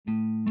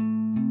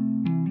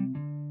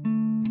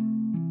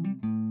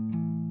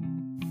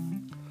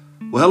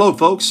Well, hello,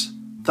 folks.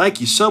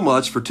 Thank you so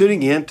much for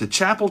tuning in to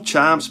Chapel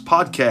Chimes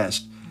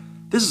Podcast.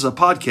 This is a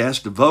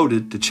podcast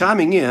devoted to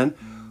chiming in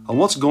on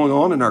what's going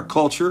on in our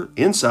culture,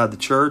 inside the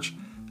church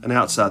and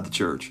outside the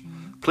church.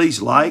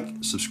 Please like,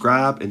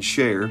 subscribe, and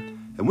share,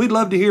 and we'd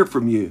love to hear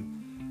from you.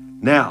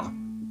 Now,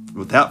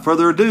 without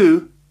further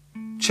ado,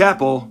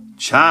 Chapel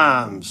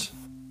Chimes.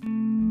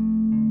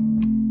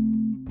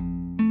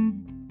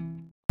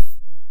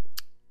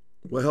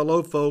 Well,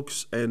 hello,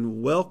 folks,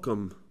 and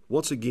welcome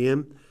once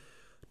again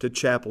to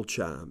Chapel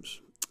Chimes.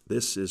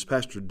 This is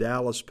Pastor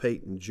Dallas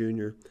Payton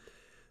Jr.,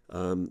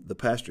 the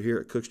pastor here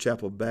at Cooks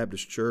Chapel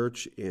Baptist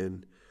Church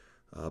in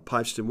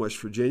Pipeston,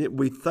 West Virginia.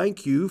 We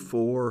thank you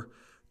for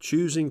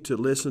choosing to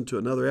listen to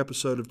another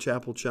episode of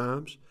Chapel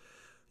Chimes.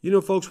 You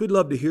know, folks, we'd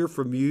love to hear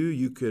from you.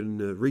 You can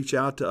reach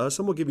out to us.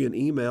 I'm going to give you an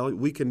email.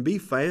 We can be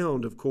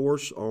found, of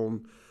course,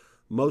 on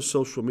most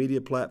social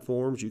media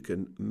platforms. You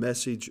can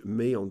message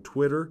me on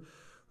Twitter,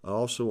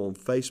 also on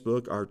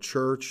Facebook. Our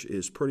church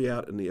is pretty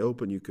out in the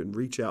open. You can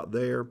reach out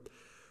there.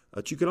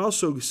 But you can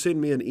also send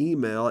me an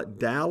email at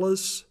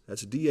Dallas,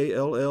 that's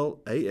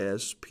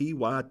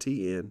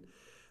DALLASPYTN,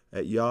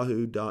 at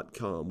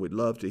yahoo.com. We'd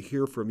love to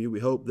hear from you.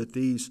 We hope that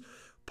these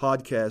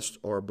podcasts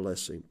are a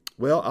blessing.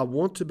 Well, I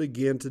want to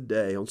begin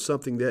today on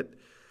something that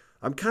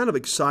I'm kind of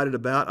excited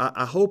about.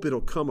 I hope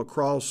it'll come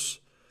across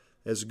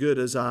as good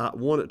as I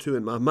want it to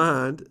in my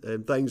mind,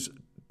 and things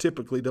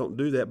typically don't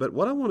do that. But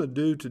what I want to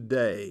do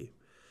today,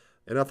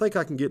 and I think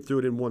I can get through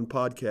it in one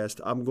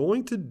podcast, I'm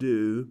going to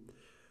do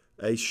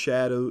a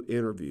shadow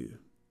interview.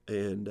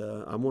 And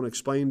I'm going to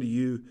explain to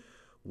you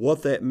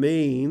what that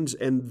means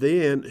and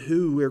then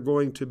who we're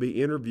going to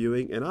be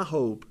interviewing. And I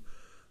hope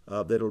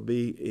that it'll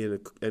be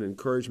an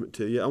encouragement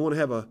to you. I want to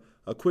have a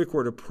quick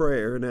word of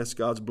prayer and ask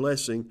God's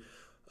blessing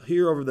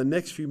here over the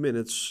next few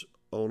minutes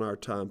on our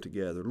time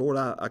together. Lord,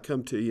 I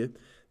come to you,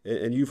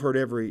 and you've heard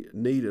every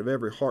need of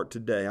every heart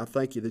today. I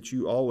thank you that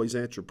you always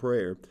answer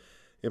prayer.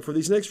 And for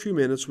these next few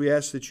minutes, we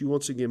ask that you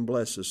once again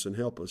bless us and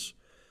help us.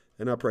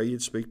 And I pray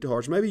you'd speak to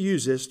hearts. Maybe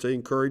use this to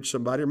encourage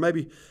somebody, or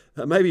maybe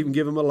even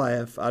give them a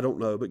laugh. I don't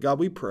know. But God,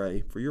 we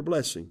pray for your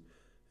blessing.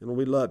 And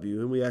we love you,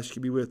 and we ask you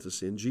to be with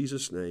us. In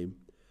Jesus' name,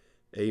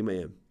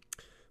 amen.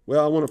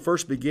 Well, I want to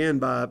first begin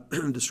by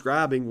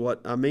describing what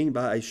I mean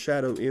by a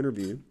shadow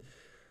interview.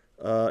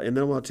 And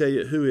then I want to tell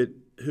you who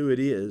it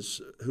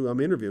is, who I'm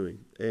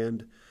interviewing.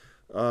 And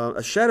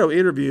a shadow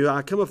interview,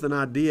 I come up with an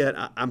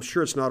idea. I'm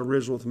sure it's not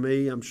original with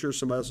me. I'm sure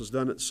somebody else has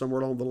done it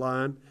somewhere along the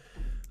line.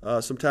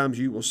 Sometimes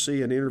you will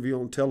see an interview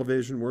on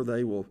television where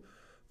the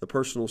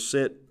person will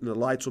sit and the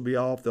lights will be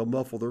off. They'll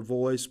muffle their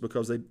voice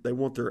because they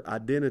want their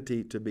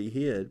identity to be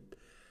hid.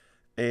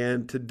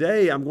 And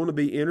today I'm going to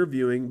be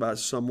interviewing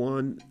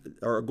someone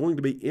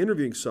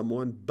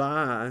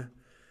by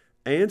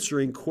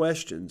answering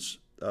questions.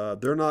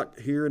 They're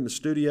not here in the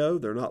studio.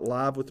 They're not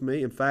live with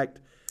me. In fact,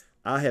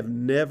 I have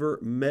never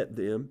met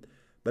them,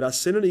 but I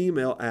sent an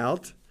email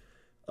out,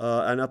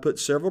 and I put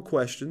several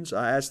questions.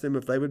 I asked them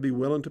if they would be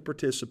willing to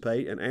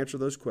participate and answer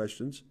those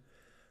questions.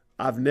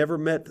 I've never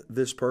met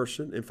this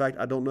person. In fact,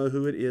 I don't know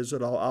who it is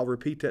at all. I'll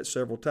repeat that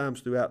several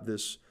times throughout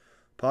this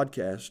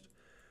podcast.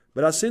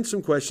 But I sent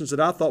some questions that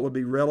I thought would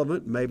be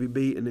relevant, maybe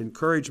be an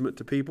encouragement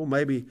to people,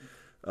 maybe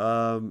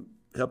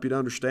help you to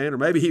understand, or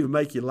maybe even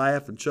make you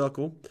laugh and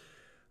chuckle.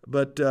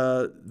 But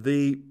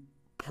the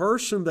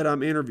person that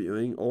I'm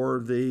interviewing, or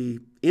the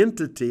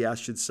entity, I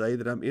should say,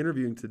 that I'm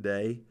interviewing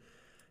today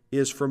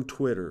is from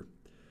Twitter.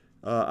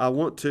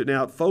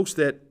 Now, folks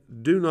that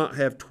do not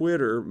have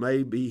Twitter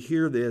maybe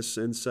hear this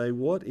and say,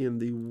 what in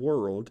the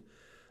world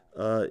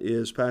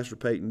is Pastor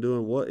Payton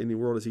doing? What in the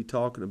world is he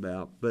talking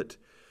about? But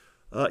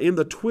in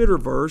the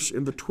Twitterverse,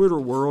 in the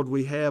Twitter world,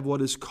 we have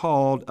what is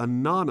called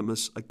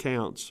anonymous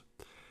accounts.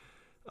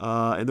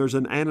 And there's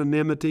an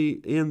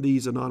anonymity in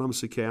these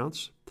anonymous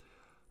accounts.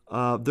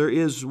 There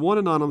is one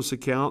anonymous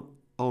account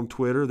on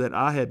Twitter that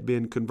I had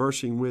been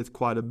conversing with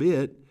quite a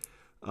bit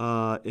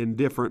in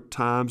different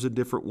times, in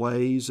different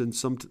ways, and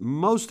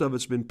most of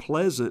it's been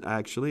pleasant,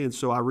 actually, and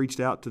so I reached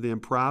out to them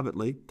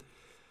privately.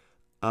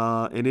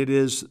 And it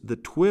is the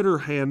Twitter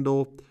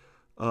handle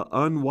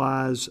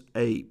Unwise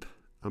Ape.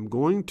 I'm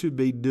going to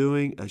be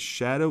doing a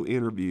shadow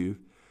interview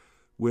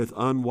with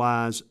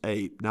Unwise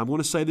Ape. Now, I'm going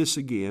to say this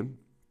again.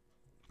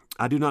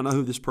 I do not know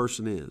who this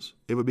person is.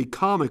 It would be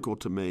comical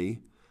to me,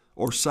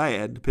 or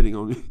sad, depending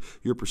on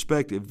your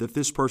perspective, that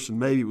this person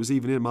maybe was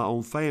even in my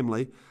own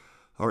family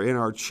or in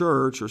our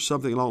church or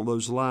something along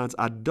those lines.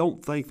 I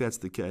don't think that's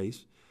the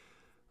case.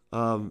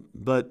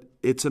 But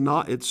it's an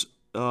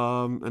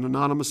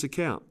anonymous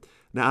account.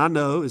 Now, I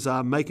know as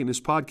I'm making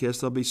this podcast,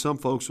 there'll be some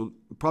folks who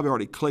probably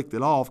already clicked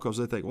it off because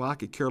they think, well, I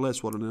could care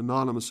less what an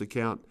anonymous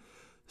account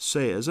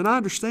says. And I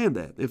understand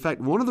that. In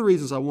fact, one of the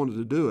reasons I wanted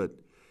to do it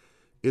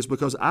is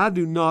because I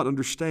do not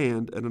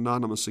understand an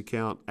anonymous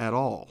account at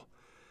all.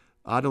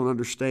 I don't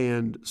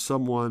understand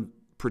someone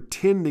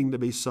pretending to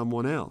be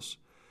someone else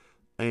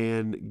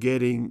and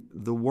getting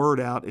the word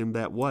out in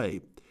that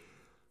way.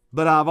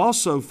 But I've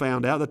also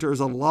found out that there's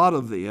a lot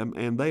of them,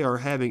 and they are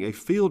having a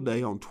field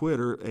day on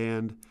Twitter,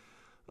 and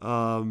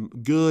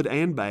good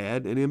and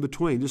bad, and in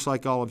between, just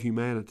like all of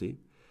humanity.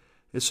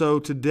 And so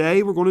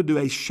today we're going to do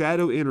a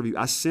shadow interview.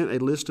 I sent a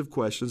list of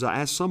questions. I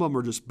asked some of them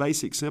are just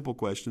basic, simple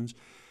questions.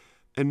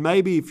 And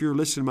maybe if you're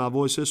listening to my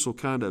voice, this will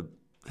kind of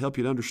help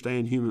you to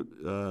understand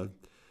the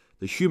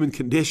human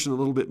condition a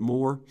little bit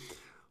more,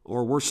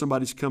 or where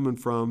somebody's coming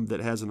from that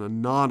has an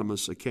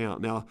anonymous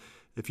account. Now,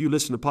 if you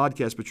listen to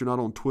podcasts but you're not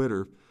on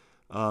Twitter,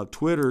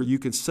 Twitter, you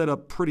can set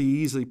up pretty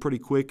easily, pretty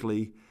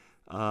quickly,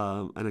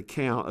 an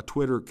account, a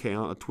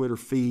Twitter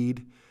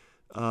feed,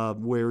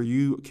 where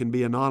you can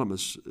be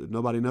anonymous.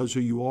 Nobody knows who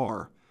you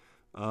are.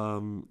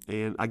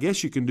 And I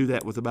guess you can do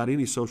that with about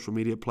any social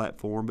media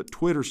platform, but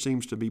Twitter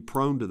seems to be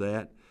prone to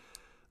that.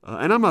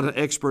 And I'm not an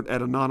expert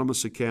at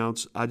anonymous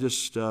accounts.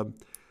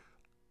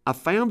 I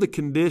found the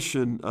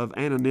condition of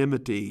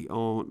anonymity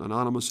on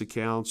anonymous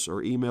accounts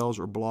or emails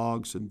or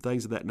blogs and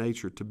things of that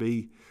nature to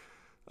be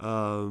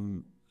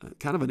kind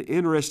of an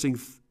interesting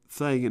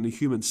thing in the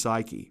human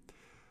psyche.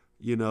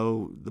 You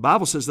know, the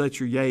Bible says let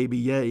your yea be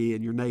yea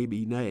and your nay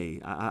be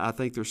nay. I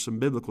think there's some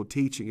biblical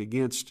teaching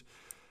against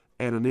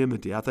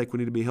anonymity. I think we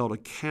need to be held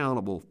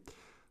accountable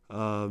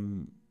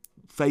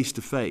face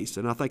to face,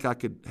 and I think I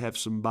could have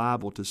some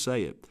Bible to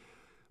say it.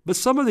 But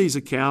some of these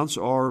accounts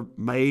are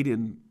made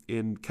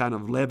in kind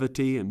of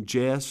levity and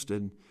jest,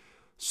 and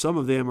some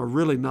of them are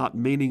really not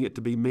meaning it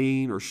to be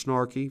mean or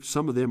snarky.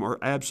 Some of them are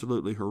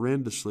absolutely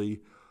horrendously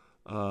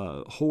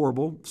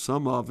horrible.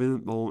 Some of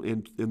them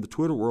in the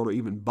Twitter world are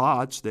even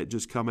bots that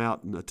just come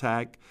out and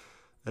attack,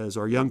 as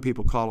our young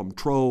people call them,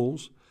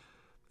 trolls.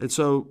 And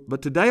so,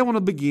 but today I want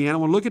to begin. I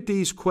want to look at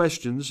these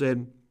questions,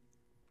 and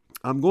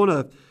I'm going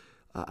to,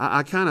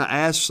 I kind of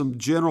ask some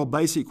general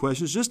basic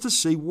questions just to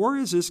see where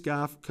is this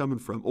guy coming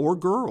from, or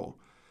girl.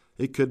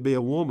 It could be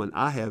a woman.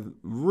 I have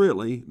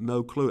really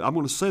no clue. I'm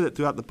going to say that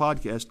throughout the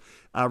podcast.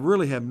 I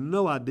really have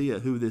no idea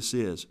who this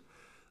is.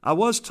 I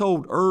was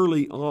told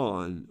early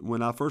on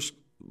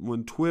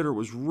when Twitter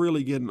was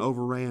really getting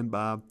overran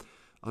by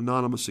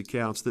anonymous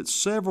accounts, that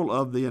several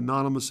of the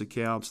anonymous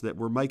accounts that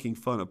were making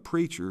fun of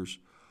preachers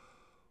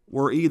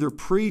were either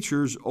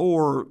preachers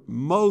or,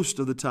 most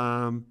of the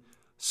time,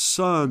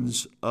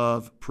 sons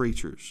of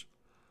preachers,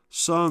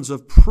 sons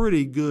of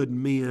pretty good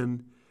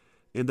men,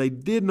 and they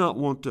did not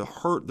want to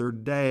hurt their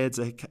dads.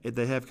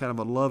 They have kind of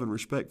a love and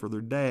respect for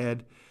their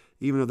dad,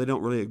 even though they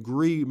don't really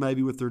agree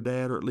maybe with their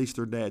dad, or at least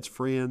their dad's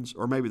friends,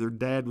 or maybe their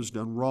dad was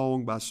done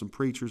wrong by some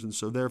preachers, and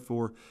so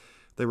therefore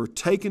they were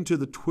taken to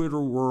the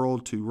Twitter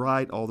world to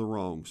right all the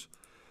wrongs.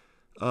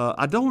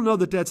 I don't know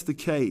that that's the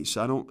case.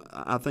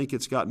 I think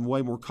it's gotten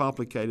way more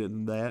complicated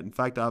than that. In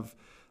fact, I've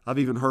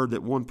even heard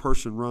that one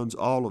person runs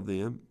all of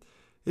them.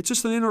 It's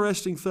just an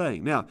interesting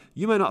thing. Now,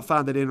 you may not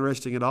find that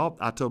interesting at all.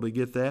 I totally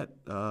get that.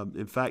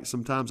 In fact,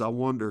 sometimes I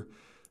wonder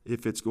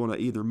if it's going to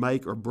either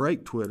make or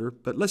break Twitter.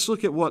 But let's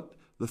look at what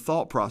the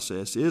thought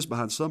process is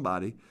behind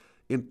somebody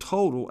in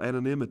total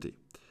anonymity.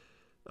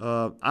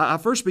 I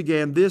first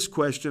began this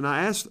question.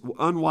 I asked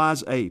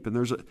Unwise Ape,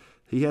 and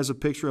he has a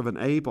picture of an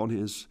ape on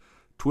his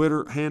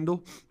Twitter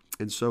handle,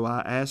 and so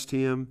I asked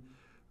him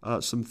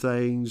some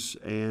things,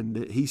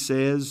 and he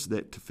says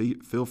that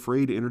feel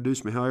free to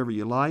introduce me however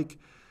you like.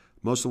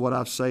 Most of what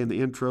I say in the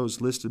intro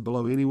is listed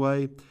below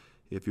anyway.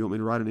 If you want me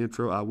to write an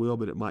intro, I will,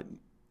 but it might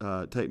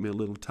take me a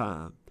little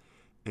time.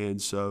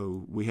 And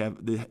so we have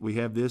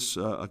this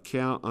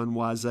account,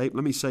 Unwise Ape.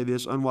 Let me say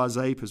this: Unwise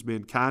Ape has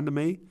been kind to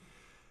me.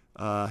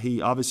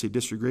 He obviously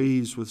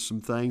disagrees with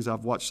some things.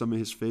 I've watched some of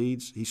his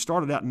feeds. He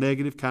started out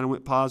negative, kind of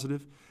went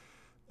positive.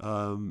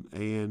 There's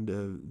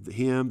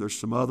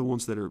some other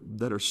ones that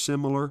are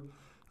similar.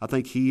 I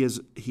think he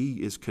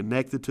is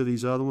connected to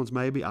these other ones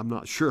maybe. I'm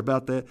not sure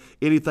about that.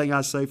 Anything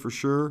I say for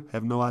sure,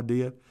 have no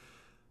idea.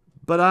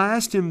 But I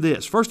asked him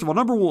this. First of all,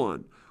 number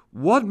one,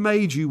 what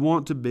made you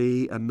want to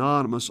be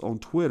anonymous on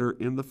Twitter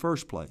in the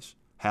first place?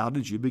 How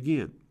did you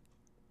begin?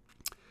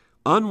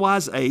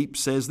 Unwise Ape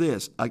says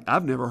this.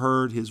 I've never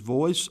heard his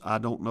voice. I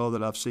don't know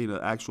that I've seen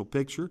an actual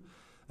picture.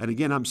 And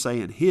again, I'm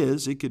saying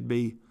his. It could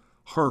be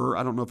her.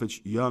 I don't know if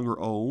it's young or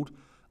old.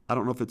 I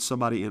don't know if it's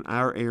somebody in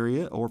our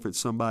area or if it's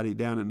somebody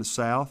down in the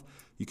South.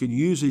 You can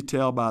usually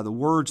tell by the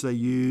words they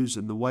use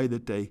and the way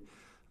that they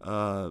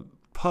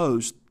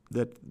post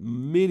that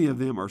many of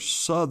them are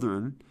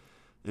Southern.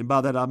 And by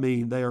that I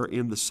mean they are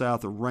in the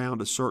South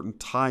around a certain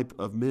type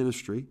of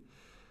ministry.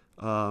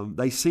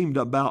 They seem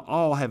to about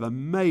all have a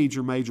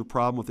major, major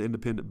problem with the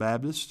Independent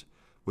Baptist,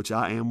 which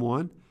I am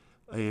one.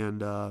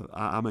 And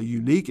I'm a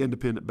unique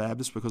Independent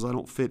Baptist because I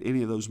don't fit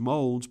any of those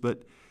molds,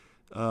 but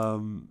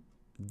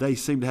they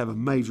seem to have a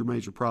major,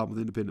 major problem with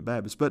Independent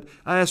Baptists. But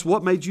I asked,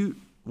 what made you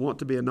want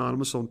to be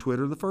anonymous on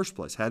Twitter in the first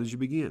place? How did you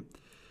begin?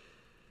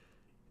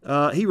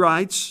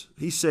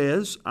 He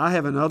says, I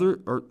have another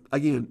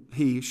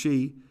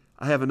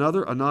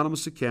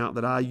anonymous account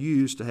that I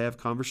use to have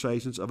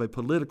conversations of a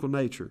political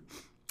nature.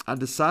 I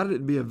decided it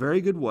would be a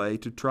very good way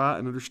to try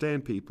and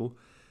understand people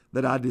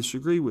that I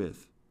disagree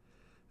with.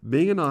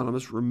 Being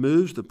anonymous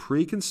removes the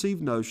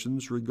preconceived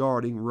notions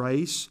regarding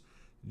race,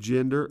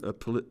 gender,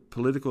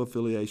 political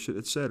affiliation,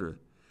 etc.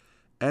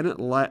 and it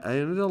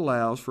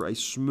allows for a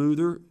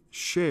smoother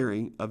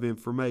sharing of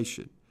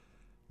information.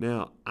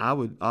 Now, I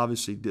would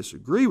obviously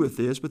disagree with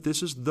this, but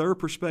this is their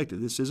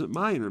perspective. This isn't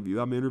my interview.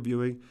 I'm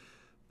interviewing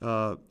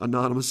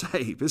Anonymous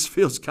Ape. This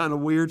feels kind of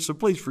weird, so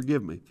please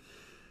forgive me.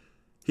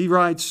 He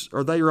writes,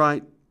 or they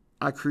write,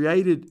 I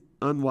created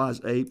Unwise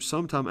Ape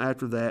sometime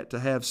after that to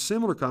have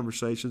similar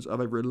conversations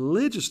of a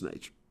religious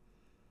nature.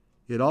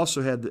 It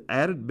also had the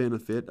added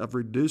benefit of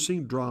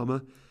reducing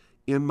drama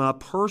in my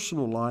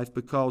personal life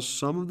because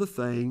some of the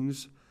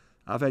things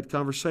I've had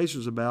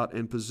conversations about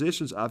and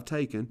positions I've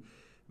taken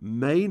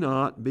may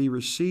not be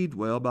received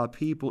well by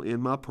people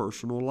in my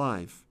personal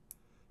life.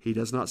 He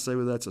does not say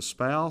whether that's a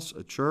spouse,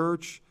 a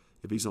church,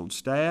 if he's on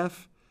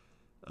staff,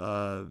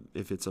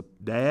 if it's a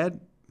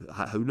dad,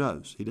 who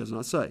knows? He does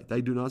not say.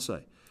 They do not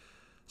say.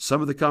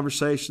 Some of the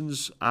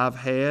conversations I've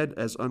had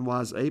as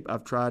Unwise Ape,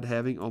 I've tried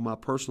having on my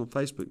personal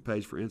Facebook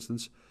page, for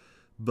instance,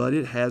 but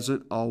it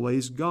hasn't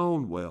always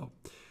gone well.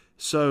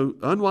 So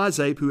Unwise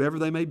Ape, whoever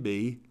they may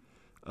be,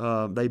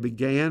 they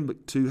began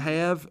to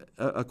have,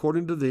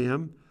 according to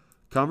them,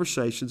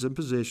 conversations and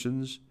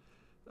positions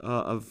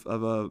of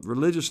a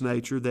religious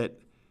nature that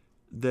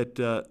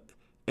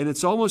and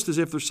it's almost as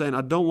if they're saying,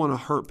 I don't want to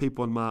hurt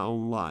people in my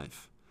own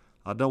life.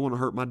 I don't want to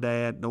hurt my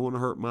dad, don't want to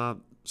hurt my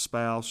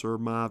spouse or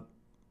my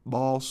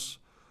boss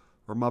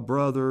or my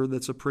brother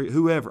that's a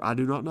whoever, I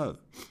do not know.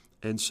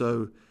 And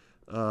so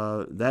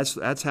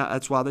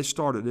that's why they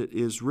started it,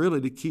 is really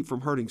to keep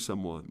from hurting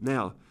someone.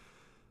 Now,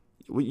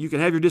 you can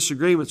have your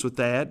disagreements with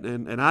that,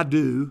 and I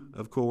do,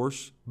 of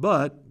course,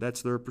 but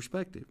that's their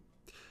perspective.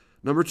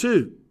 Number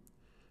 2,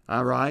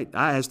 I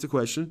asked the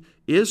question,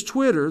 is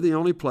Twitter the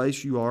only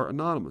place you are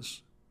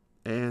anonymous?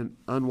 And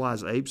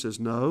Unwise Ape says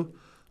no.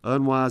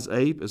 Unwise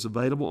Ape is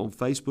available on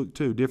Facebook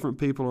too. Different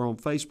people are on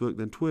Facebook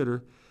than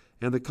Twitter,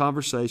 and the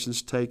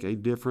conversations take a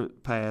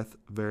different path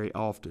very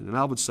often. And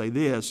I would say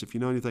this, if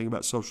you know anything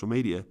about social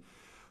media,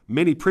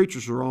 many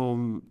preachers are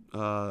on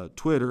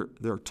Twitter.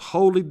 They're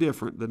totally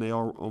different than they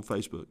are on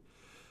Facebook.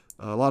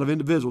 A lot of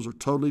individuals are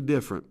totally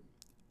different.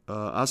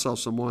 I saw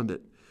someone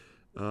that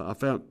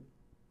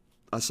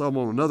I saw them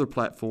on another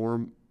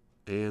platform,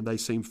 and they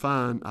seemed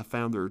fine. I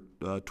found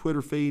their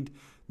Twitter feed.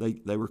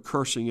 They were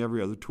cursing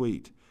every other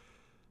tweet.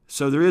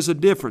 So there is a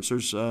difference.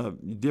 There's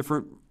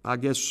different,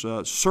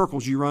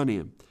 circles you run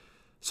in.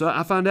 So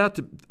I found that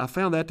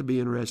to be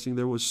interesting.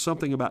 There was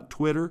something about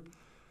Twitter,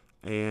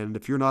 and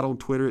if you're not on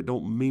Twitter, it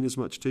don't mean as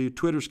much to you.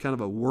 Twitter's kind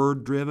of a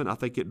word-driven. I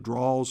think it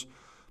draws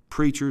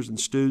preachers and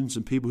students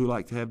and people who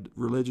like to have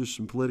religious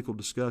and political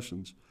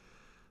discussions.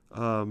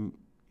 So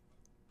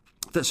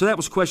that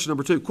was question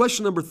number 2.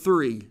 Question number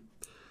 3,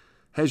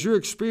 has your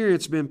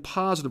experience been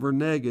positive or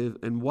negative,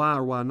 and why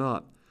or why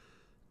not?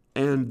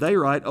 And they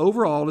write,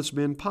 overall, it's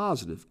been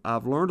positive.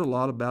 I've learned a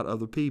lot about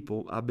other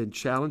people. I've been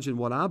challenged in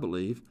what I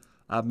believe.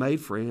 I've made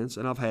friends,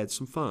 and I've had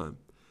some fun.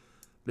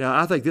 Now,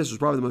 I think this is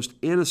probably the most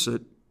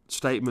innocent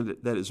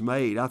statement that is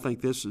made. I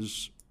think this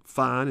is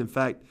fine. In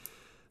fact,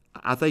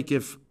 I think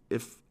if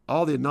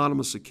all the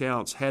anonymous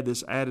accounts had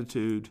this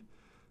attitude,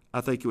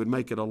 I think it would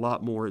make it a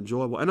lot more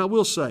enjoyable. And I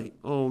will say,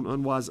 on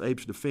Unwise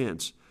Ape's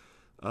defense,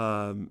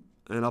 and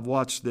I've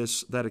watched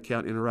that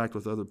account interact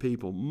with other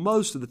people,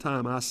 most of the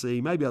time I see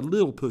maybe a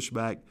little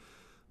pushback,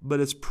 but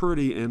it's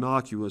pretty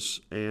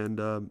innocuous, and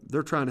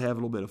they're trying to have a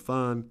little bit of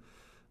fun.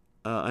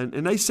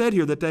 And they said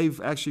here that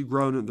they've actually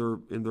grown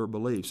in their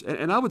beliefs.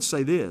 And I would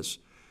say this,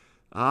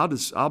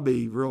 I'll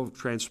be real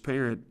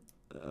transparent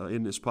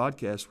in this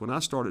podcast. When I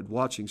started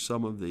watching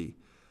some of the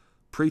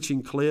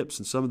preaching clips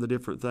and some of the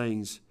different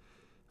things,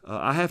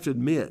 I have to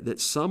admit that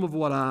some of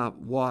what I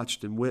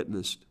watched and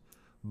witnessed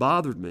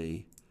bothered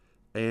me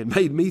and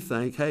made me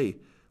think, hey,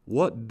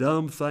 what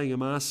dumb thing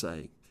am I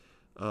saying?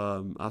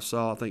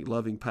 I think,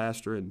 Loving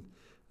Pastor, and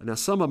now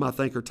some of them I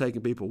think are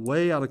taking people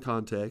way out of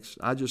context.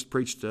 I just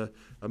preached a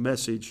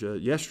message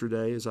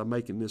yesterday as I'm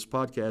making this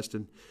podcast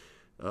and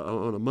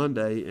on a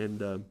Monday,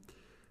 and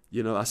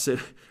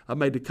I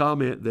made the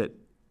comment that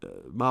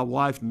my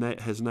wife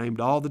has named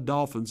all the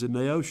dolphins in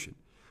the ocean.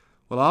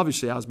 Well,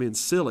 obviously I was being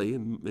silly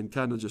and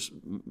kind of just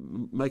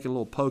making a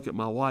little poke at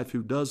my wife,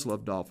 who does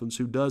love dolphins,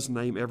 who does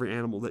name every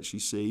animal that she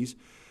sees.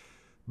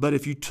 But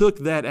if you took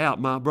that out,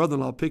 my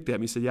brother-in-law picked at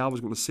me and said, I was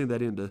going to send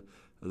that in to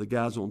the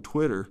guys on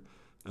Twitter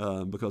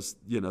because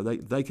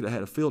they could have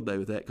had a field day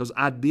with that, because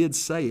I did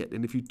say it.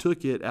 And if you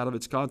took it out of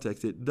its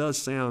context, it does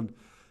sound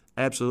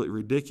absolutely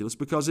ridiculous,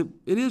 because it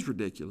is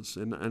ridiculous,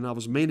 and I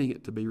was meaning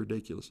it to be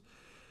ridiculous.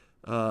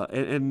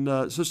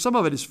 So some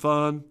of it is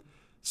fun.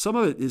 Some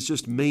of it is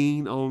just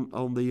mean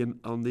on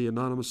the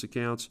anonymous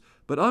accounts.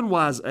 But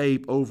Unwise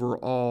Ape,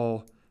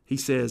 overall, he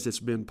says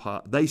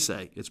they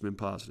say it's been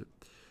positive.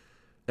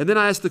 And then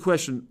I asked the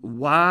question,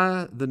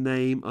 why the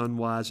name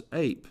Unwise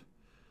Ape?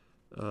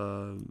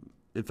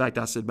 In fact,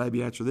 I said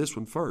maybe answer this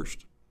one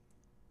first.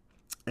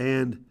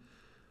 And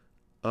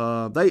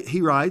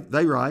they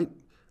write,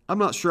 I'm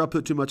not sure I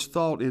put too much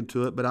thought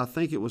into it, but I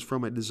think it was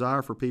from a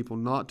desire for people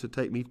not to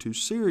take me too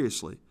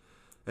seriously.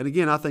 And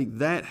again, I think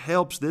that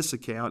helps this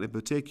account in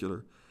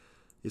particular,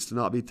 is to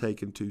not be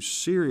taken too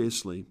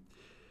seriously.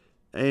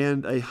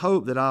 and a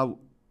hope that I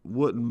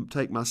wouldn't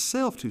take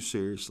myself too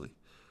seriously.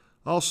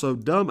 Also,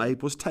 Dumb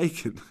Ape was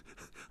taken.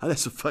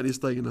 That's the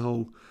funniest thing in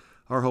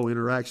our whole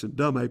interaction.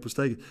 Dumb Ape was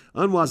taken.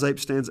 Unwise Ape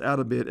stands out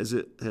a bit as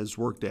it has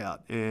worked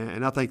out,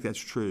 and I think that's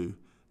true.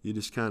 You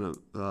just kind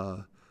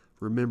of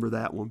remember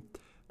that one.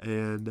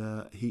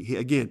 And he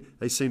again,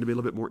 they seem to be a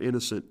little bit more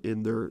innocent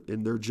in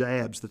their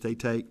jabs that they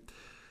take.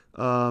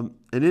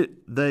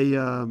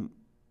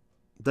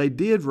 They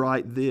did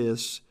write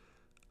this,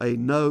 a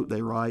note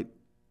they write.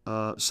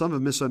 Some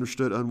have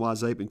misunderstood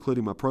Unwise Ape,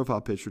 including my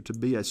profile picture, to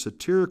be a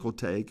satirical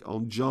take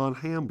on John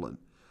Hamblin,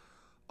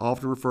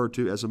 often referred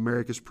to as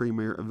America's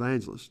premier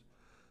evangelist.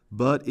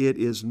 But it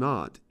is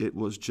not. It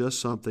was just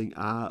something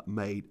I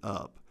made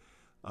up.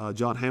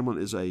 John Hamblin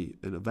is an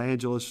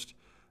evangelist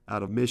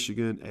out of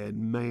Michigan,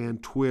 and man,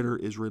 Twitter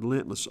is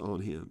relentless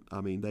on him.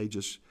 I mean, they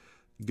just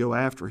go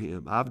after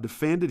him. I've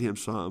defended him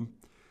some.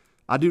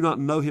 I do not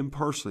know him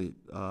personally.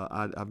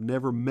 I've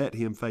never met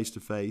him face to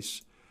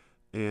face,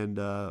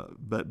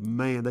 but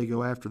man, they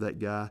go after that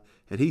guy.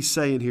 And he's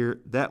saying here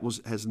that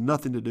has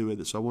nothing to do with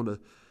it. So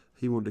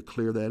he wanted to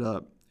clear that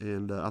up,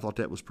 and I thought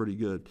that was pretty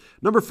good.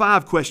 Number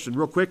 5 question,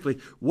 real quickly: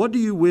 what do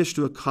you wish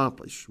to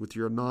accomplish with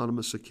your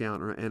anonymous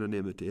account or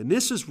anonymity? And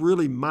this is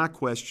really my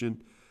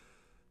question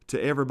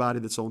to everybody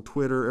that's on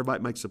Twitter, everybody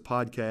that makes a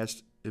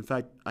podcast. In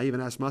fact, I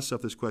even ask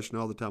myself this question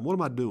all the time: what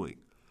am I doing?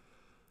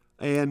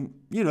 And,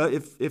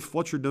 if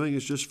what you're doing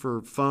is just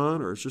for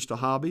fun or it's just a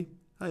hobby,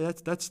 hey,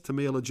 that's to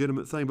me a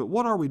legitimate thing. But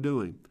what are we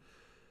doing?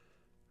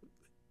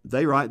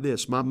 They write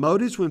this: my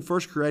motives when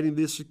first creating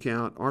this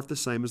account aren't the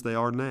same as they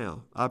are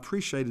now. I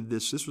appreciated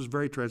this. This was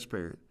very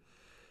transparent.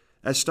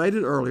 As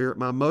stated earlier,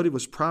 my motive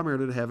was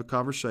primarily to have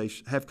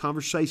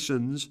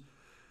conversations,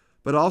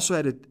 but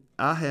also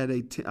I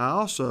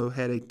also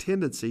had a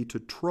tendency to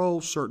troll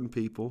certain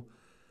people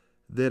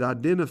that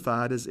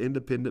identified as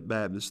independent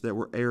Baptists that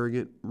were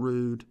arrogant,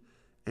 rude,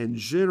 and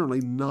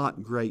generally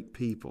not great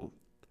people.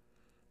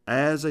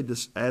 As a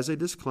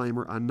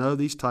disclaimer, I know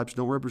these types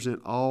don't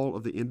represent all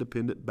of the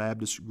independent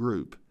Baptist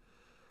group.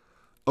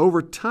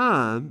 Over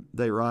time,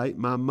 they write,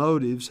 my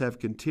motives have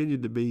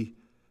continued to be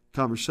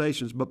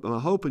conversations, but my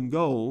hope and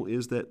goal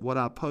is that what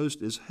I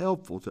post is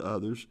helpful to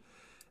others,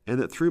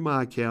 and that through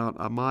my account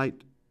I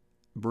might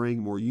bring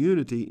more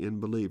unity in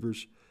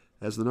believers.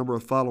 As the number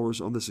of followers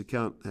on this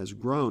account has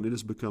grown, it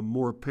has become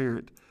more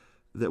apparent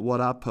that what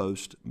I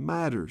post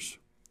matters.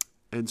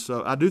 And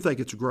so I do think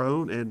it's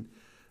grown, and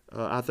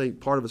I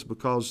think part of it's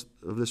because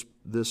of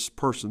this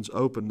person's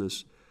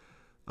openness.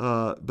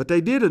 But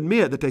they did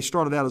admit that they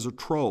started out as a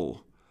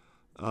troll,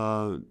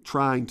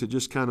 trying to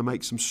just kind of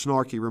make some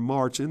snarky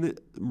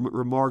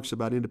remarks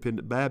about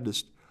independent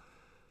Baptists.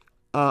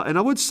 And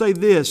I would say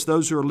this: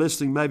 those who are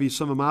listening, maybe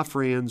some of my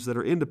friends that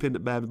are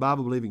independent Baptist,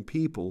 Bible-believing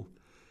people,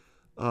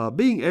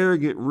 being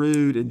arrogant,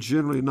 rude, and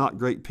generally not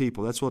great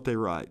people. That's what they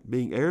write.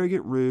 Being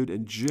arrogant, rude,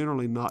 and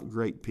generally not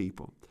great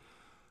people.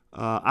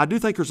 I do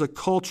think there's a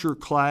culture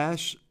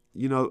clash.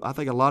 I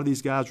think a lot of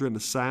these guys are in the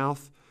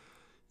South.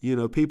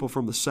 People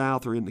from the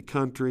South are in the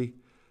country.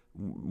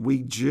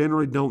 We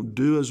generally don't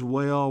do as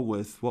well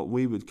with what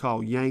we would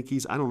call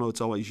Yankees. I don't know it's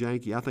always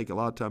Yankee. I think a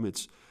lot of time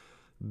it's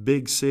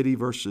big city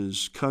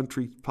versus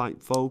country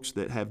type folks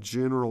that have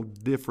general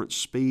different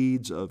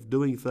speeds of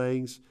doing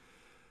things.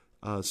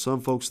 Some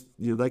folks,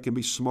 they can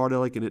be smart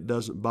aleck and it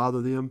doesn't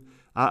bother them.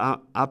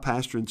 I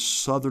pastor in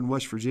southern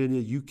West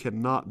Virginia. You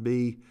cannot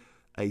be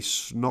a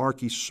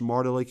snarky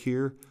smart aleck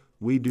here.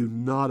 We do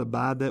not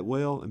abide that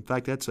well. In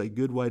fact, that's a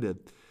good way to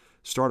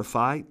start a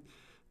fight.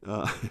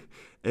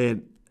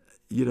 And,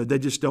 they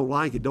just don't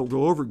like it. Don't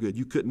go over good.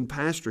 You couldn't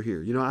pastor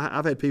here.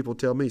 I've had people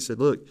tell me, said,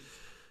 look,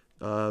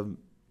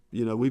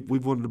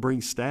 we've wanted to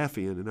bring staff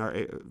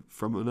in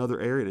from another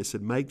area. They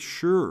said, make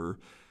sure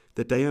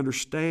that they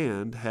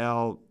understand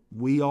how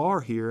we are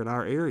here in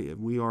our area.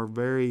 We are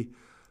very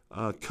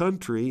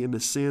country in the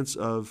sense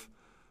of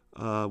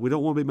we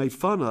don't want to be made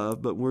fun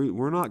of, but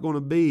we're not going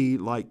to be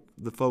like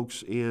the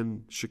folks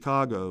in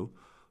Chicago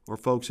or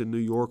folks in New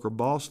York or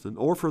Boston,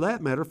 or for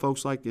that matter,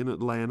 folks like in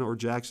Atlanta or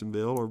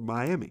Jacksonville or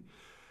Miami.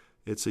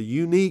 It's a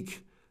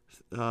unique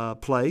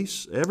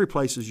place. Every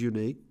place is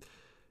unique.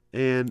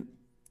 And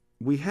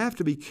we have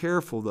to be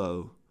careful,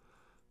 though,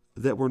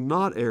 that we're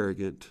not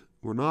arrogant,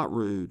 we're not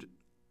rude,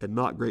 and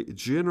not great.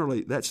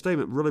 Generally, that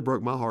statement really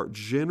broke my heart.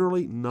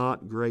 Generally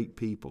not great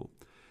people.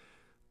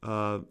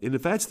 And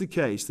if that's the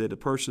case, that a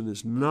person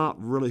is not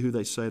really who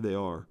they say they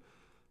are,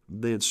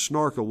 then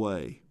snark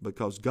away,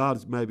 because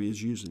God maybe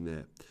is using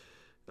that.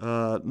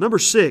 Number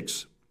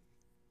 6,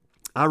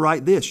 I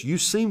write this: you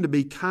seem to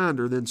be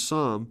kinder than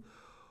some.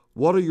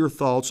 What are your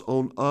thoughts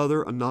on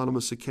other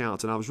anonymous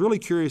accounts? And I was really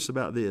curious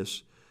about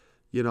this.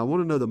 I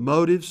want to know the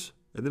motives,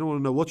 and then I want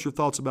to know what's your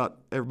thoughts about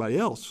everybody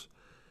else.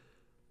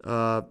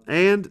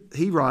 And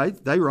they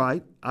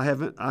write, I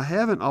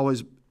haven't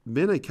always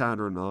been a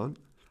kinder anon.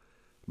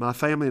 My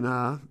family and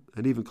I,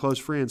 and even close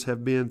friends,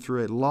 have been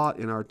through a lot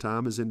in our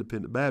time as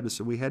independent Baptists,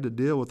 and we had to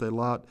deal with a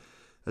lot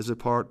as a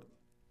part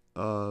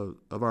of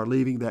our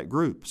leaving that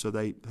group. So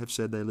they have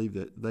said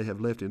they have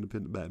left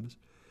independent Baptists.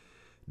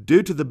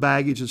 Due to the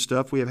baggage and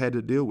stuff we have had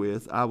to deal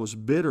with, I was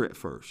bitter at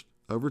first.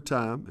 Over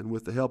time, and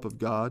with the help of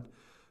God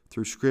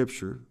through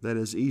Scripture, that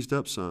has eased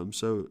up some,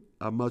 so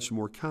I'm much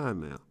more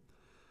kind now.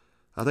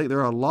 I think there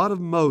are a lot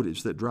of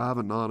motives that drive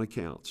anon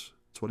accounts.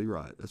 That's what he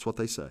writes. That's what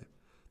they say.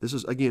 This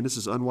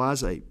is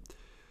Unwise 8.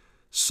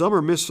 Some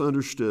are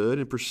misunderstood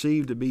and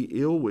perceived to be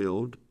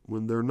ill-willed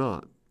when they're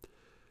not.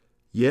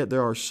 Yet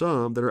there are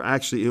some that are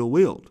actually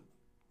ill-willed,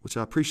 which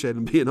I appreciate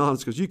him being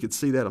honest because you could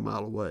see that a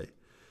mile away.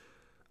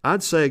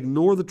 I'd say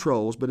ignore the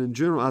trolls, but in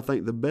general, I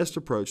think the best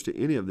approach to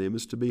any of them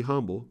is to be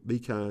humble, be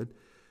kind,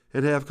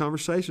 and have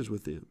conversations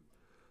with them.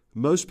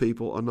 Most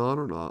people, anon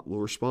or not, will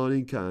respond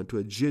in kind to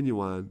a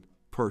genuine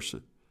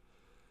person.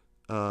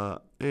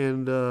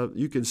 And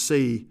you can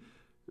see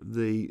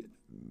the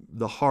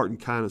heart and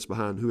kindness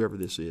behind whoever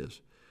this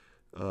is.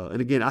 And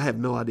again, I have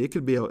no idea. It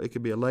could be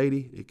a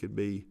lady. It could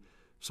be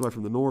somebody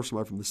from the north,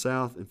 somebody from the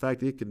south. In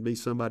fact, it could be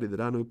somebody that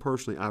I know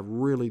personally. I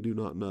really do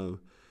not know.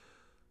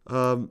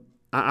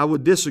 I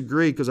would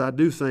disagree because I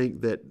do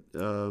think that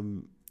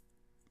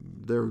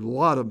there are a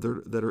lot of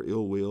them that are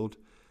ill-willed,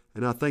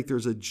 and I think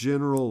there's a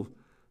general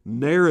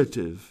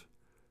narrative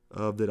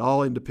of that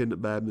all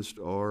independent Baptists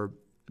are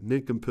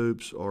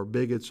nincompoops or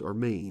bigots or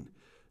mean,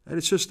 and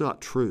it's just not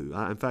true.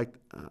 In fact,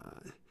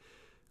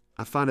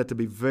 I find that to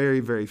be very,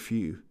 very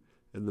few,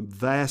 and the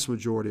vast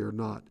majority are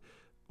not.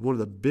 One of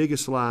the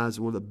biggest lies,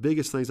 one of the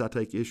biggest things I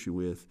take issue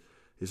with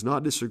is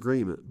not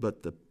disagreement,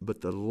 but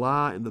the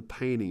lie and the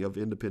painting of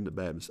independent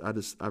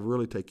Baptists. I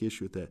really take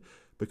issue with that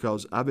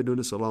because I've been doing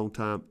this a long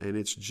time, and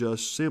it's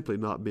just simply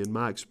not been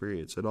my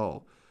experience at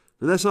all.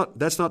 And that's not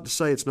to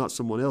say it's not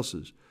someone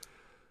else's,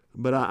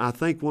 but I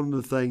think one of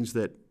the things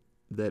that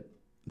the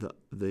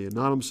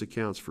anonymous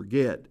accounts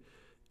forget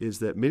is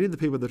that many of the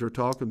people that they're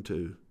talking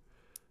to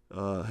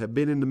have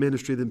been in the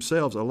ministry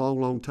themselves a long,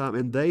 long time,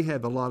 and they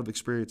have a lot of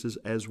experiences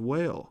as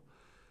well.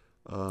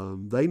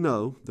 They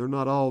know they're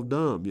not all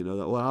dumb.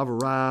 Well, I've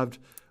arrived.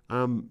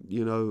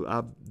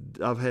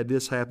 I've had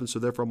this happen, so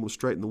therefore I'm going to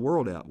straighten the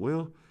world out.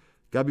 Well,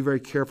 got to be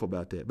very careful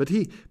about that.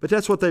 But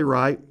that's what they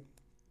write,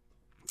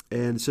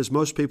 and it says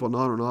most people,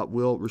 anon or not,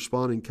 will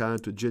respond in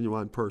kind to a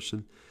genuine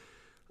person.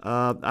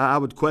 I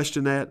would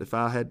question that if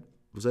I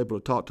was able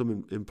to talk to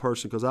them in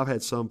person, because I've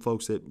had some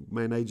folks that,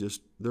 man,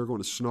 they're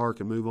going to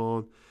snark and move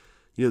on.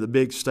 The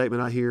big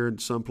statement I hear in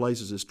some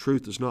places is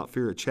truth does not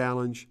fear a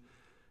challenge.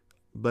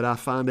 But I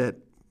find that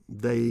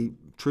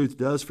truth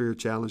does fear a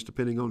challenge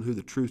depending on who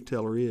the truth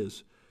teller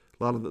is.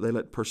 A lot of it, they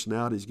let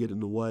personalities get in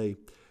the way.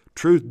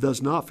 Truth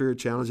does not fear a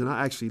challenge, and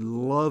I actually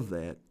love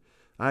that.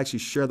 I actually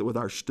share that with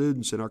our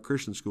students in our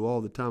Christian school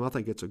all the time. I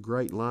think it's a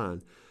great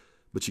line,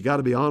 but you got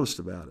to be honest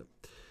about it.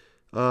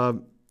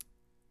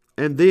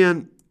 And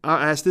then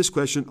I ask this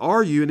question: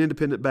 are you an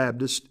independent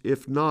Baptist?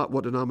 If not,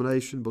 what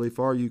denomination, belief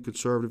are you?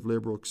 Conservative,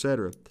 liberal,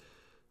 etc.,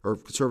 or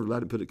conservative? I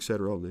didn't put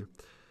etc. on there.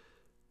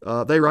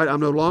 They write,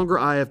 I'm no longer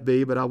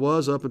IFB, but I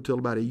was up until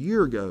about a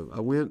year ago. I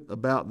went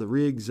about to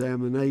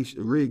re-examine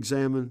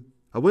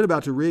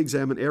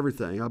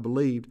everything I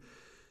believed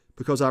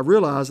because I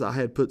realized I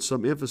had put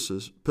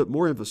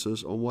more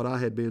emphasis on what I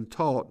had been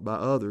taught by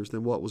others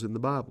than what was in the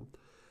Bible.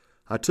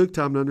 I took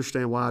time to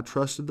understand why I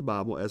trusted the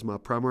Bible as my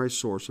primary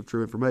source of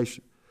true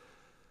information,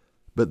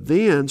 but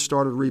then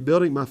started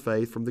rebuilding my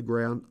faith from the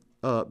ground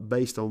up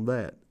based on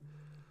that.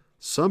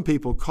 Some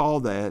people call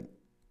that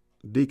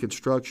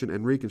deconstruction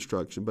and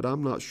reconstruction, but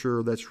I'm not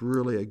sure that's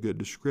really a good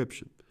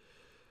description.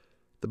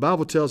 The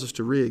Bible tells us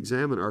to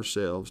re-examine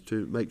ourselves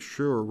to make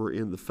sure we're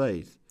in the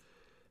faith,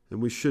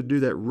 and we should do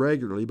that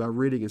regularly by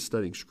reading and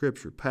studying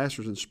Scripture.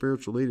 Pastors and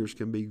spiritual leaders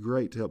can be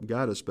great to help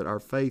guide us, but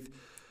our faith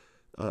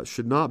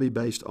should not be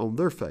based on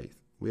their faith.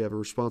 We have a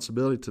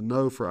responsibility to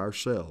know for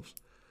ourselves.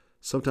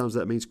 Sometimes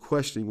that means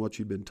questioning what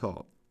you've been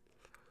taught.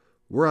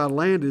 Where I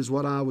landed is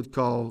what I would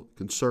call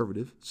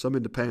conservative. Some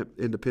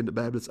independent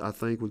Baptists, I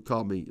think, would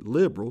call me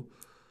liberal.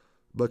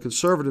 But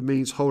conservative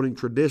means holding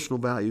traditional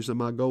values, and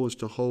my goal is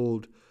to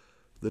hold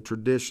the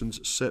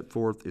traditions set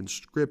forth in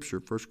Scripture,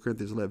 1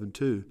 Corinthians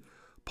 11:2.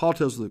 Paul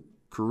tells the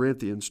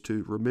Corinthians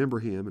to remember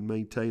him and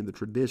maintain the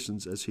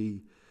traditions as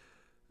he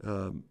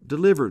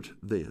delivered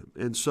them.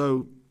 And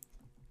so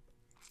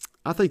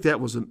I think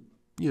that was a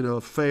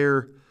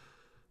fair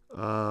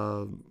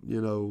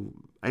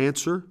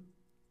answer.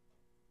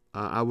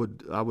 I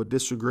would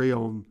disagree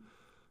on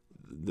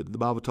the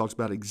Bible talks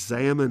about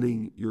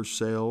examining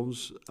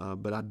yourselves,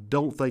 but I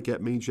don't think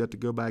that means you have to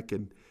go back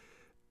and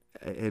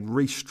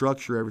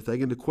restructure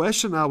everything. And the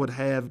question I would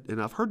have,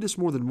 and I've heard this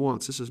more than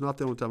once, this is not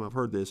the only time I've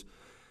heard this,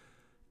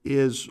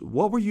 is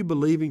what were you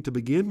believing to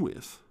begin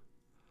with?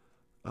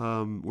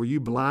 Were you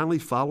blindly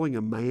following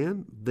a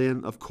man?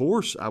 Then, of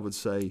course, I would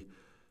say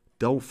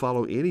don't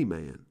follow any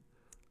man.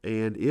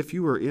 And if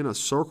you are in a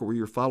circle where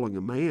you're following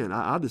a man,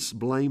 I just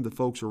blame the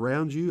folks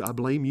around you. I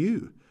blame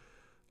you.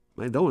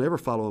 Man, don't ever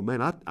follow a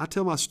man. I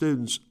tell my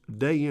students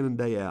day in and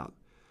day out,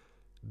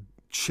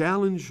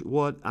 challenge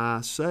what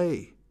I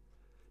say.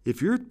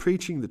 If you're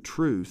preaching the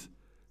truth,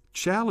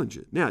 challenge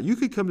it. Now, you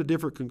could come to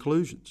different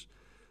conclusions.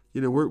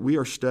 we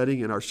are studying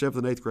in our 7th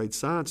and 8th grade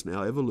science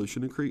now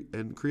evolution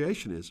and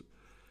creationism.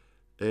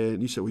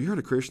 And you say, well, you're in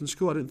a Christian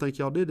school. I didn't think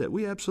y'all did that.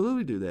 We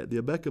absolutely do that.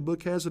 The Abeka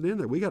book has it in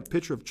there. We got a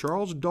picture of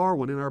Charles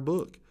Darwin in our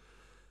book.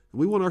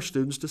 We want our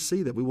students to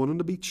see that. We want them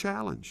to be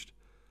challenged,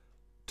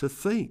 to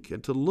think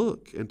and to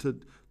look and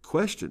to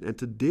question and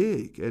to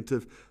dig and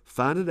to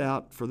find it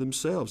out for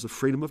themselves, the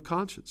freedom of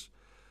conscience.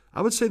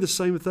 I would say the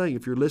same thing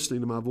if you're listening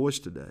to my voice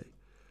today.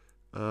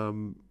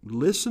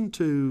 Listen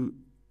to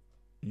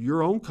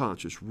your own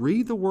conscience.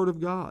 Read the Word of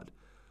God.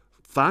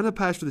 Find a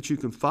pastor that you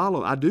can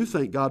follow. I do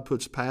think God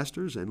puts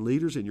pastors and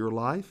leaders in your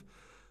life.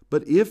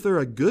 But if they're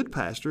a good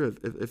pastor,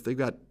 if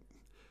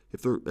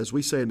they're, as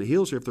we say in the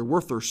hills here, if they're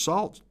worth their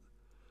salt,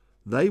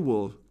 they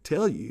will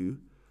tell you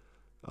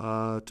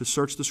to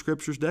search the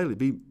Scriptures daily.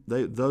 Be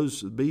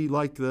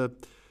like the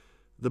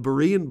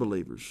Berean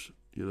believers.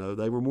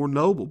 They were more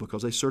noble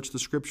because they searched the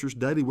Scriptures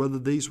daily, whether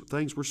these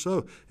things were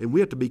so. And we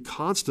have to be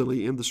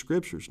constantly in the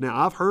Scriptures.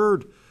 Now, I've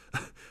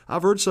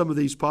heard some of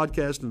these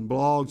podcasts and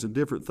blogs and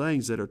different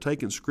things that are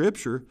taking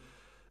Scripture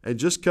and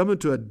just coming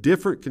to a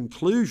different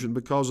conclusion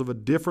because of a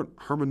different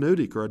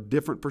hermeneutic or a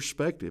different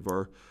perspective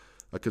or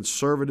a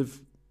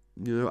conservative,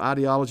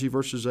 ideology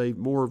versus a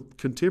more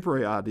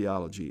contemporary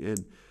ideology.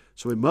 And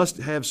so we must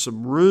have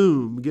some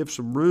room, give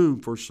some room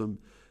for some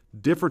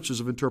differences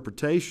of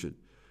interpretation.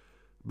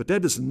 But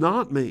that does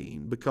not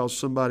mean because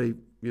somebody,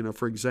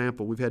 for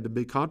example, we've had the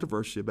big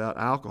controversy about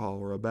alcohol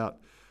or about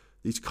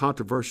these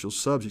controversial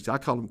subjects. I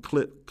call them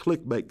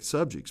clickbait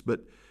subjects.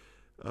 But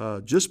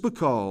just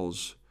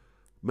because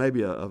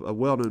maybe a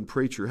well-known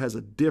preacher has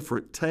a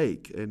different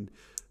take, and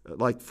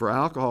like for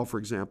alcohol, for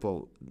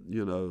example, I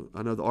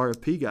know the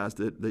RFP guys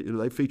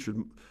they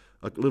featured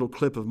a little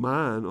clip of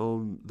mine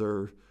on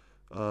their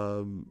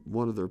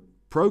one of their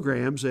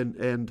programs,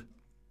 and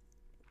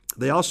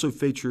they also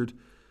featured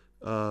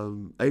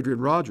Adrian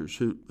Rogers,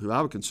 who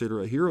I would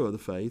consider a hero of the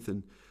faith,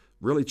 and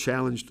really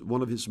challenged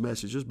one of his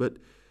messages. But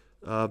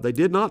they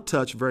did not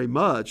touch very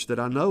much that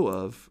I know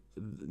of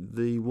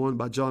the one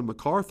by John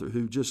MacArthur,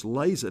 who just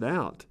lays it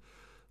out.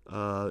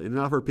 And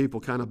I've heard people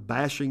kind of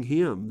bashing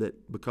him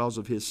that because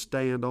of his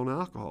stand on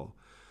alcohol.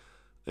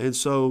 And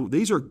so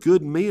these are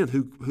good men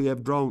who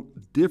have drawn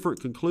different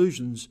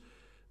conclusions,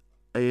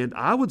 and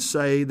I would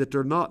say that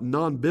they're not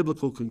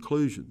non-biblical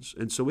conclusions.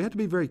 And so we have to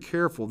be very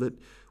careful that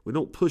we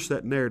don't push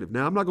that narrative.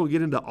 Now, I'm not going to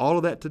get into all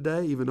of that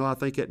today, even though I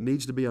think it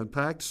needs to be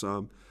unpacked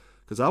some,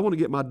 because I want to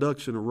get my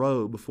ducks in a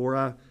row before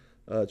I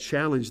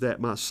challenge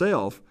that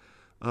myself.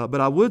 But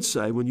I would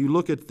say when you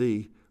look at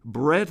the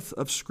breadth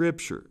of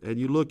Scripture and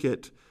you look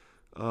at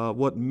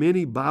what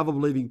many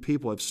Bible-believing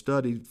people have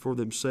studied for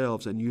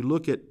themselves, and you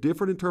look at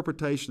different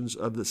interpretations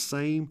of the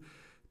same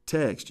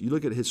text, you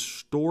look at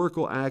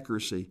historical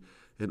accuracy,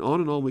 and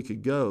on we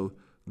could go,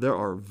 there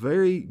are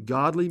very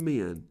godly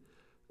men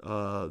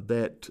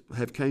that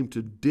have came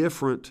to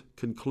different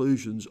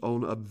conclusions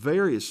on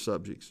various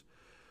subjects.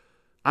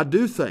 I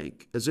do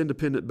think, as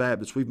independent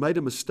Baptists, we've made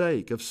a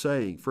mistake of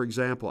saying, for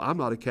example, I'm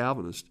not a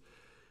Calvinist,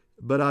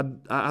 but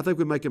I think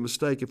we make a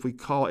mistake if we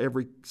call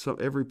every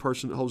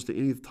person that holds to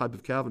any type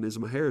of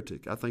Calvinism a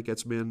heretic. I think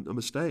that's been a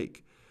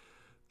mistake.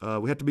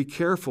 We have to be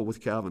careful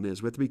with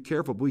Calvinism. We have to be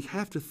careful, but we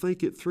have to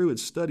think it through and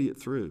study it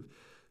through.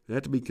 We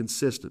have to be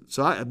consistent.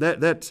 So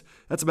that's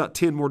about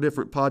 10 more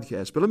different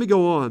podcasts. But let me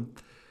go on.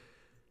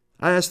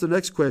 I ask the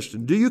next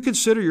question. Do you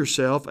consider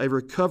yourself a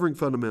recovering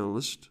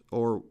fundamentalist,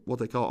 or what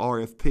they call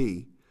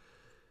RFP?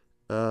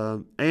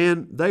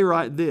 And they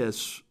write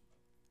this.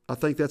 I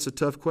think that's a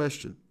tough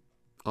question,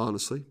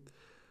 honestly.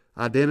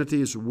 Identity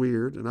is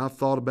weird, and I've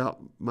thought about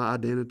my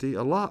identity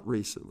a lot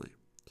recently.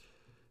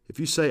 If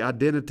you say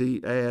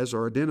identity as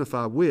or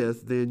identify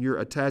with, then you're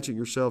attaching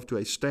yourself to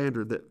a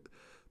standard that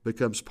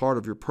becomes part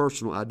of your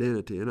personal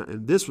identity.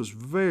 And this was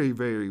very,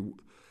 very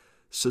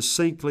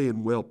succinctly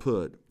and well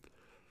put.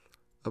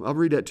 I'll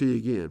read that to you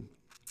again.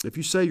 If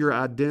you say your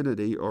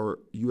identity or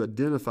you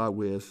identify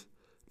with,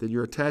 then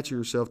you're attaching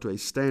yourself to a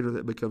standard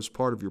that becomes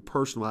part of your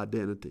personal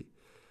identity.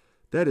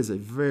 That is a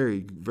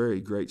very,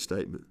 very great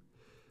statement.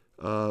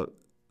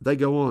 They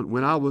go on,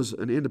 when I was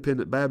an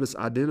independent Baptist,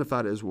 I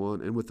identified as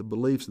one and with the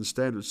beliefs and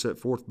standards set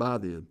forth by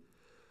them.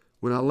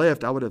 When I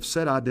left, I would have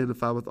said I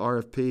identify with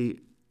RFP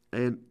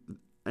and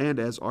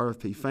as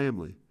RFP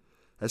family.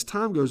 As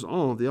time goes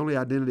on, the only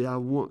identity I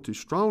want to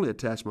strongly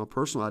attach my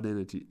personal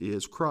identity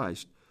is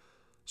Christ.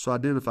 So I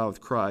identify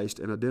with Christ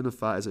and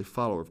identify as a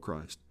follower of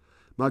Christ.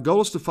 My goal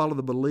is to follow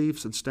the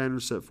beliefs and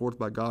standards set forth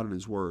by God and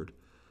His Word.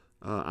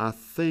 I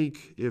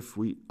think if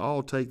we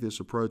all take this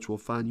approach, we'll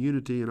find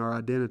unity in our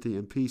identity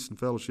and peace and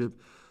fellowship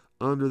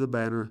under the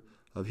banner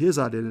of His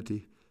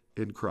identity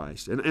in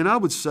Christ. And I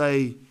would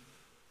say,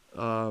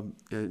 the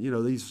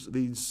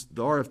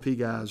RFP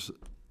guys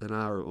and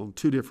I are on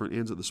two different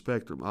ends of the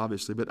spectrum,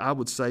 obviously, but I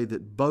would say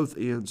that both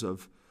ends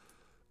of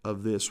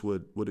this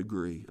would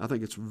agree. I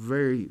think it's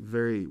very,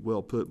 very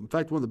well put. In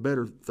fact, one of the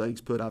better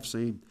things put I've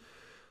seen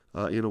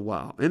in a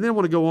while. And then I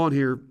want to go on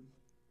here.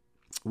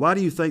 Why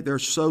do you think there are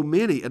so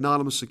many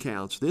anonymous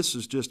accounts? This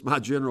is just my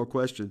general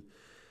question.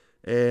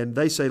 And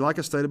they say, like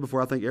I stated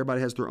before, I think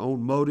everybody has their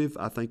own motive.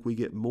 I think we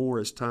get more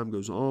as time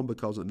goes on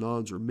because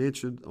anons are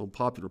mentioned on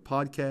popular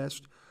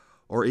podcasts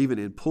or even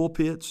in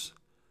pulpits.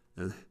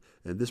 And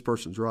this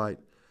person's right.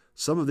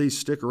 Some of these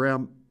stick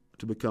around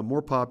to become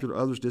more popular.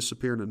 Others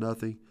disappear into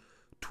nothing.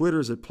 Twitter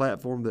is a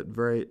platform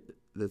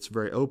that's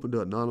very open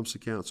to anonymous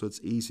accounts, so it's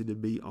easy to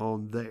be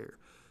on there.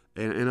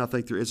 And I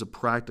think there is a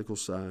practical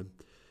side.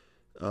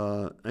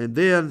 And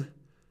then,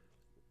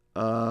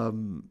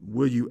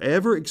 will you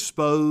ever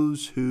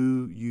expose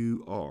who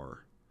you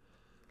are?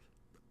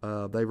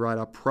 They write,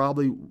 I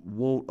probably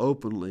won't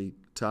openly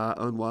tie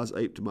Unwise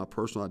Ape to my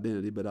personal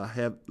identity, but I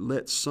have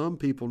let some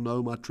people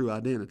know my true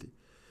identity.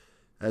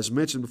 As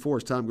mentioned before,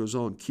 as time goes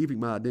on, keeping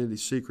my identity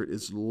secret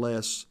is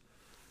less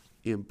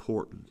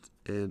important.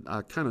 And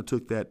I kind of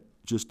took that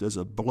just as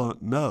a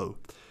blunt no.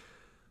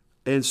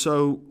 And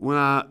so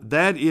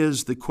that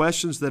is the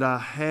questions that I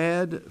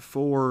had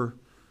for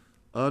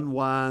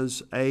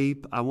Unwise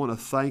Ape. I want to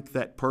thank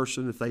that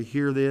person, if they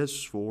hear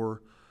this,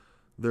 for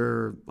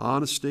their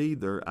honesty.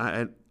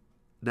 I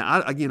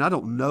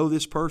don't know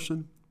this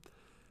person.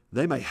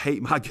 They may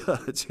hate my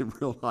guts in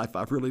real life.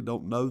 I really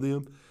don't know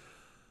them.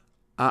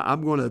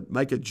 I'm going to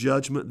make a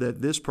judgment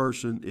that this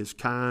person is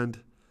kind.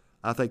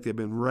 I think they've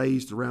been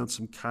raised around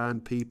some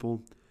kind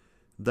people.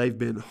 They've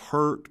been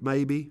hurt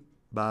maybe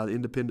by the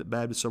Independent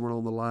Baptist somewhere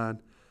on the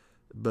line,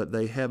 but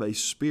they have a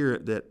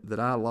spirit that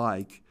I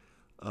like.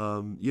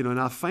 And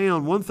I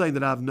found one thing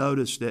that I've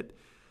noticed, that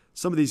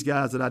some of these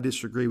guys that I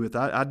disagree with,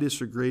 I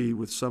disagree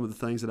with some of the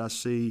things that I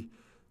see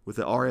with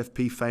the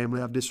RFP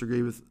family. I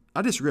disagree with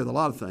a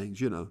lot of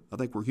things, I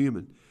think we're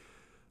human.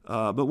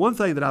 But one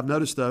thing that I've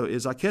noticed, though,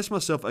 is I catch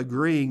myself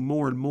agreeing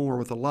more and more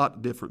with a lot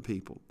of different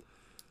people.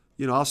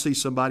 I'll see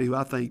somebody who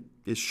I think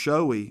is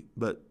showy,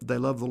 but they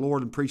love the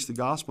Lord and preach the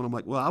gospel. And I'm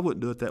like, well, I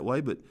wouldn't do it that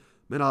way, but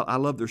man, I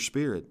love their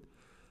spirit.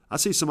 I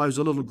see somebody who's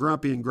a little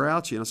grumpy and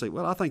grouchy, and I say,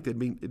 well, I think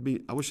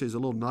I wish they was a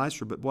little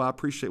nicer, but boy, I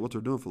appreciate what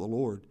they're doing for the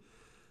Lord.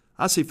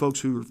 I see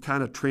folks who are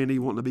kind of trendy,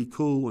 wanting to be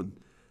cool, and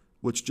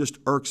which just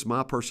irks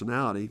my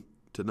personality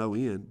to no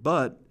end.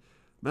 But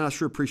man, I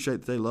sure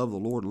appreciate that they love the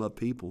Lord and love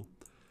people.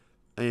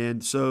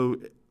 And so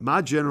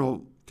my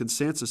general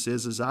consensus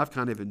is I've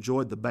kind of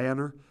enjoyed the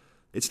banner.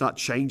 It's not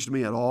changed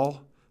me at all.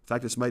 In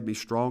fact, it's made me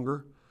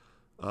stronger.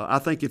 I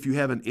think if you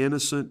have an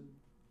innocent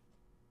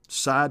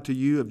side to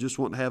you of just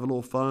wanting to have a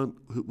little fun,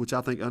 which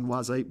I think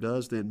Unwise Ape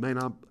does, then man,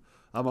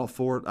 I'm all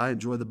for it. I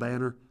enjoy the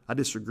banner. I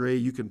disagree.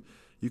 You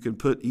can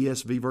put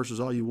ESV verses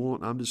all you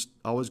want. I'm just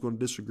always going to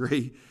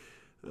disagree.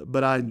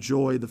 But I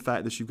enjoy the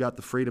fact that you've got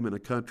the freedom in a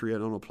country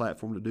and on a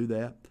platform to do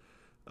that.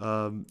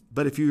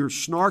 But if you're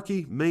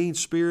snarky,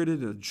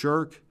 mean-spirited, and a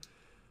jerk,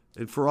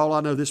 and for all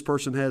I know, this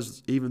person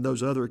has even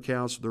those other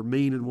accounts. They're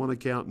mean in one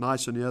account,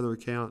 nice in the other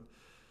account.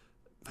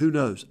 Who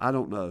knows? I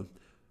don't know.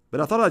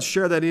 But I thought I'd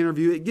share that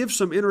interview. It gives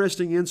some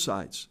interesting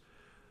insights.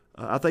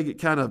 I think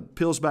it kind of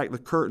peels back the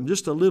curtain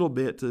just a little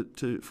bit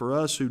for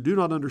us who do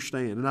not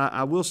understand. And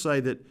I will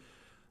say that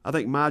I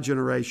think my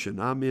generation,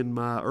 I'm in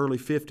my early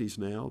 50s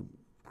now,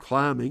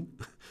 climbing,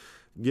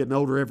 getting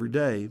older every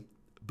day,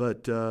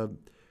 but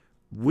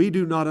we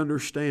do not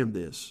understand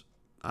this.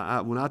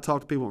 When I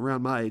talk to people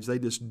around my age, they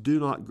just do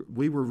not.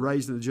 We were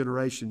raised in a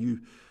generation,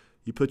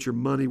 you put your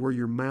money where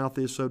your mouth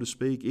is, so to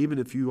speak. Even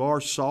if you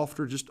are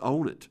softer, just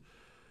own it.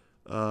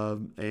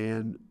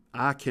 And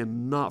I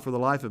cannot for the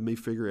life of me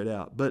figure it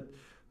out. But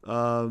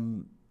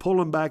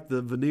pulling back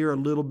the veneer a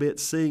little bit,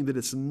 seeing that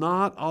it's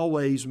not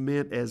always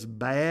meant as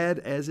bad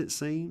as it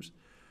seems.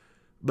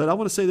 But I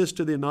want to say this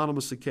to the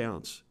anonymous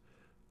accounts.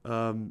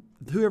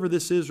 Whoever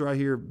this is right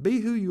here,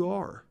 be who you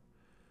are.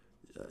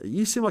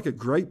 You seem like a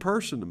great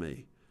person to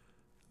me.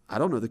 I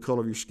don't know the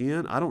color of your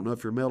skin. I don't know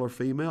if you're male or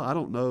female. I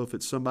don't know if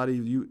it's somebody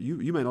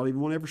you may not even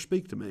want to ever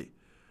speak to me.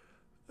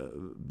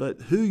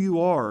 But who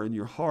you are in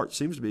your heart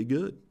seems to be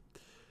good.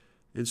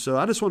 And so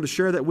I just wanted to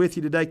share that with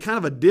you today. Kind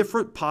of a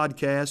different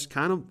podcast,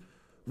 kind of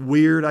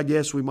weird, I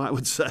guess we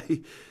would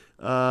say.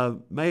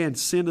 Man,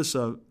 send us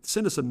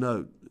a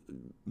note.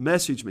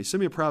 Message me. Send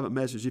me a private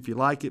message if you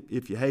like it,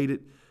 if you hate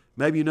it.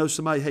 Maybe you know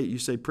somebody, hey, you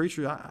say,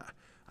 preacher,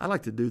 I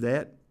like to do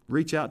that.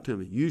 Reach out to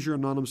me. Use your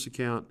anonymous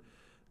account,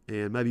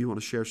 and maybe you want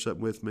to share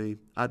something with me.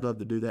 I'd love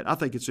to do that. I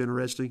think it's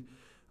interesting.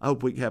 I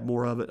hope we can have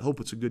more of it. Hope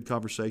it's a good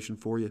conversation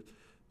for you.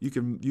 You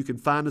can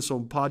find us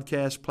on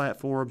podcast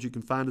platforms. You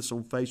can find us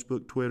on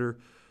Facebook, Twitter.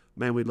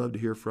 Man, we'd love to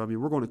hear from you.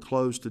 We're going to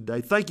close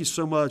today. Thank you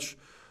so much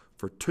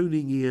for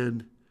tuning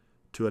in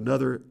to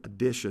another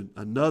edition,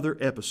 another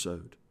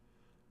episode,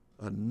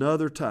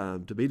 another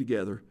time to be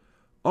together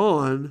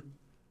on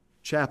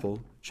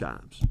Chapel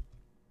Chimes.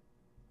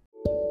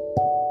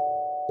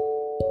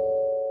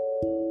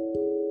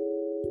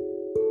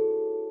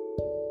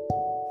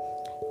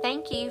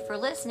 Thank you for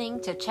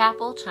listening to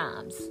Chapel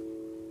Chimes.